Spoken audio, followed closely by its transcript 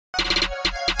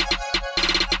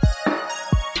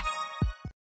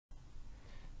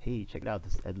Hey, check it out,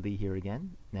 this is Ed Lee here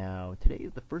again. Now, today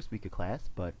is the first week of class,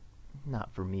 but not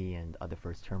for me and other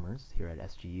first termers here at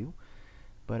SGU,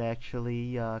 but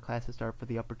actually classes start for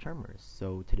the upper termers.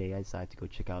 So today I decided to go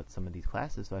check out some of these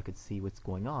classes so I could see what's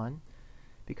going on,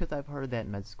 because I've heard that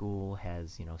med school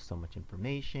has, so much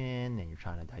information and you're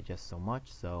trying to digest so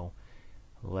much, so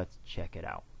let's check it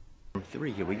out. Term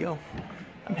 3, here we go.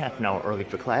 I'm half an hour early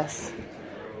for class,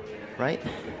 right?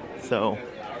 So,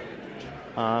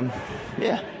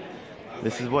 yeah,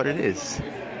 this is what it is.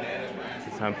 This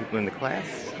is how people in the class.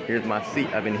 Here's my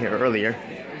seat. I've been here earlier.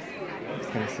 I'm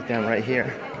just gonna sit down right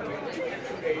here.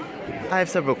 I have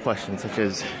several questions, such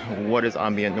as what is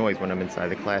ambient noise when I'm inside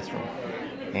the classroom,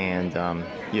 and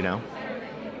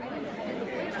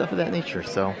stuff of that nature.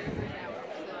 So,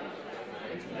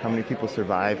 how many people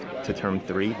survive to term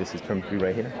 3? This is term 3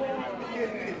 right here.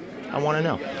 I want to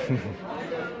know.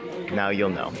 Now you'll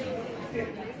know.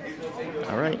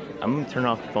 Alright, I'm going to turn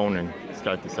off the phone and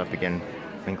start this up again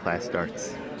when class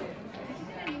starts.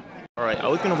 Alright, I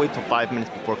was going to wait till 5 minutes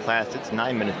before class. It's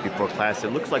 9 minutes before class.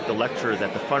 It looks like the lecturer is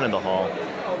at the front of the hall.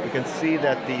 You can see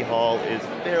that the hall is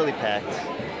fairly packed.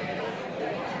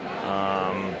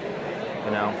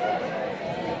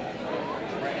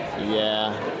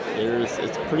 Yeah,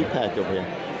 it's pretty packed over here.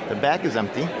 The back is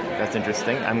empty. That's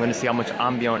interesting. I'm going to see how much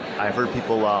ambient. I've heard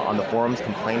people on the forums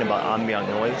complain about ambient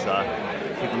noise.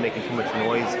 People making too much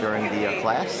noise during the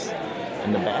class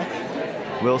in the back.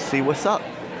 We'll see what's up.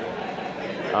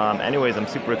 Anyways, I'm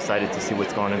super excited to see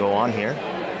what's going to go on here,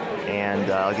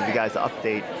 and I'll give you guys an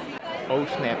update. Oh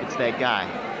snap! It's that guy.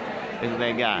 It's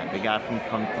that guy. The guy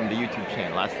from the YouTube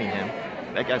channel. I've seen him.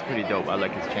 That guy's pretty dope. I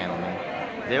like his channel,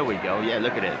 man. There we go. Yeah,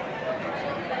 look at it.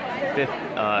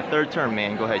 Third term,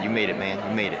 man. Go ahead. You made it, man.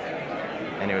 You made it.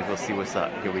 Anyways, we'll see what's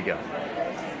up. Here we go.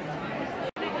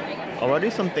 Already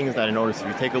some things that I noticed. If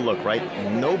you take a look, right?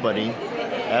 Nobody,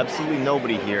 absolutely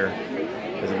nobody here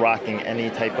is rocking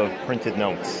any type of printed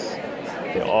notes.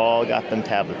 They all got them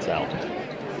tablets out.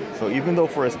 So even though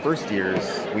for us first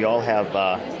years, we all have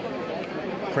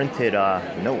printed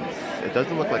notes, it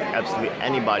doesn't look like absolutely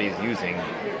anybody's using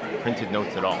printed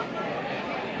notes at all.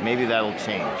 Maybe that'll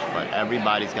change, but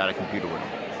everybody's got a computer with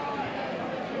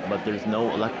them. But there's no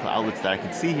electrical outlets that I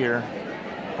can see here.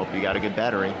 Hope you got a good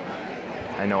battery.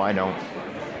 I know I don't.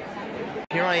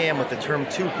 Here I am with the term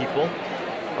 2 people.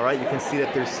 All right, you can see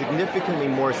that there's significantly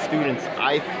more students.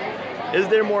 Is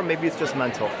there more? Maybe it's just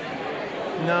mental.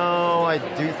 No, I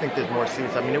do think there's more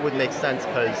students. I mean, it would make sense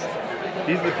because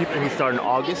these are the people who start in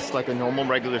August, like a normal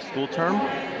regular school term,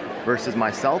 versus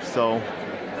myself. So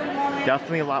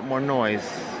definitely a lot more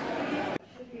noise.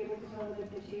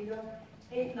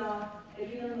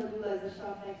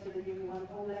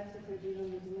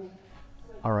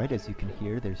 Alright, as you can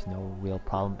hear, there's no real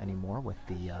problem anymore with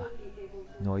the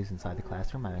noise inside the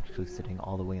classroom. I'm actually sitting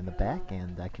all the way in the back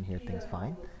and I can hear things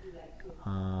fine.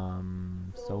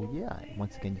 So yeah,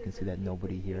 once again you can see that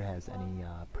nobody here has any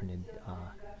printed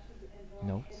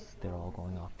notes. They're all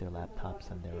going off their laptops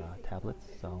and their tablets,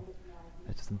 so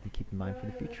that's just something to keep in mind for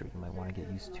the future. You might want to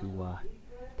get used to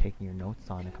taking your notes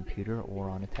on a computer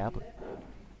or on a tablet.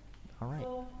 Alright.